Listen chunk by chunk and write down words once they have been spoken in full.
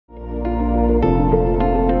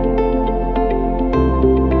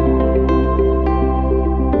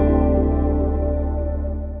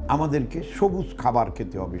আমাদেরকে সবুজ খাবার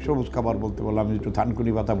খেতে হবে। সবুজ খাবার বলতে বললে আমি একটু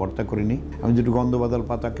থানকুনি পাতা ভর্তা করে নিই, আমি যেটু গন্ধবাদাল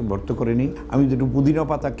পাতাকে ভর্তা করে নিই, আমি যেটু পুদিনা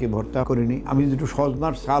পাতাকে ভর্তা করে নিই, আমি যেটু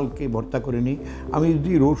সজনার শালকে ভর্তা করে নিই, আমি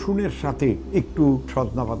যদি রসুনের সাথে একটু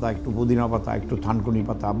সজনা পাতা, একটু পুদিনা পাতা, একটু থানকুনি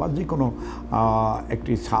পাতা বা যে কোনো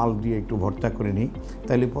একটি শাল দিয়ে একটু ভর্তা করে নিই,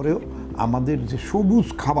 তাহলে পরেও আমাদের যে সবুজ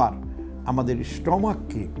খাবার আমাদের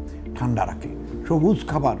স্টমাককে ঠান্ডা রাখে। সবুজ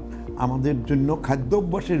খাবার আমাদের জন্য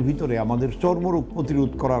খাদ্যাভ্যাসের ভিতরে আমাদের চর্মরোগ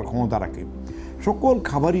প্রতিরোধ করার ক্ষমতা রাখে। সকল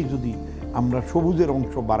খাবারই যদি আমরা সবুজের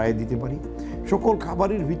অংশ বাড়ায় দিতে পারি, সকল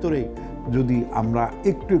খাবারের ভিতরে যদি আমরা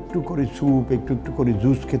একটু একটু করে স্যুপ, একটু একটু করে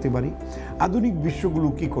জুস খেতে পারি। আধুনিক বিশ্বগুলো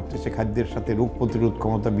কী করতেছে খাদ্যের সাথে রোগ প্রতিরোধ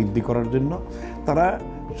ক্ষমতা বৃদ্ধি করার জন্য? তারা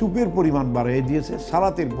স্যুপের পরিমাণ বাড়িয়ে দিয়েছে,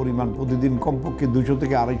 সালাতের পরিমাণ প্রতিদিন কমপক্ষে 200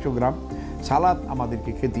 থেকে 250 গ্রাম সালাদ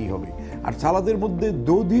আমাদেরকে খেতেই হবে। আর সালাদের মধ্যে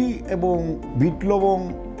দধি এবং বিট লবণ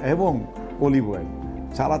এবং অলিভ অয়েল,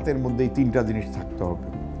 সালাতের মধ্যে এই 3টা জিনিস থাকতে হবে।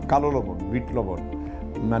 কালো লবণ, বিট লবণ,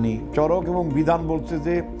 মানে চরক এবং বিধান বলছে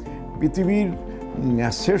যে পৃথিবীর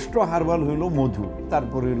শ্রেষ্ঠ হার্বাল হইল মধু,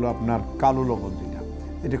 তারপরে হইল আপনার কালো লবণ,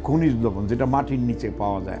 যেটা খনিজ লবণ, যেটা মাটির নিচে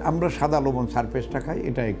পাওয়া যায়। আমরা সাদা লবণ সারফেসটা খাই,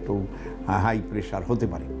 এটা একটু হাই প্রেশার হতে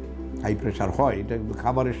পারে, হাই প্রেশার হয়। এটা একটু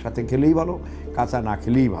খাবারের সাথে খেলেই ভালো, কাঁচা না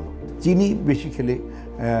খেলেই ভালো। চিনি বেশি খেলে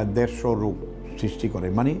 150 রোগ সৃষ্টি করে,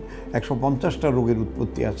 মানে 150টা রোগের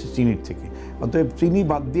উৎপত্তি আছে চিনির থেকে। অতএব চিনি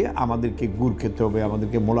বাদ দিয়ে আমাদেরকে গুড় খেতে হবে,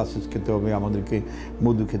 আমাদেরকে মোলাসেস খেতে হবে, আমাদেরকে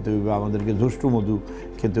মধু খেতে হবে, আমাদেরকে জ্যৈষ্ঠ মধু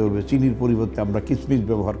খেতে হবে। চিনির পরিবর্তে আমরা কিশমিশ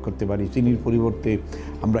ব্যবহার করতে পারি, চিনির পরিবর্তে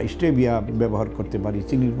আমরা স্টেভিয়া ব্যবহার করতে পারি,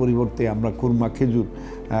 চিনির পরিবর্তে আমরা খুরমা খেজুর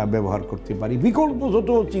ব্যবহার করতে পারি। বিকল্প যত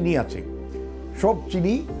চিনি আছে সব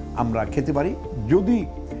চিনি আমরা খেতে পারি, যদি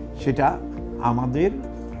সেটা আমাদের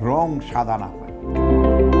রং সাদা না।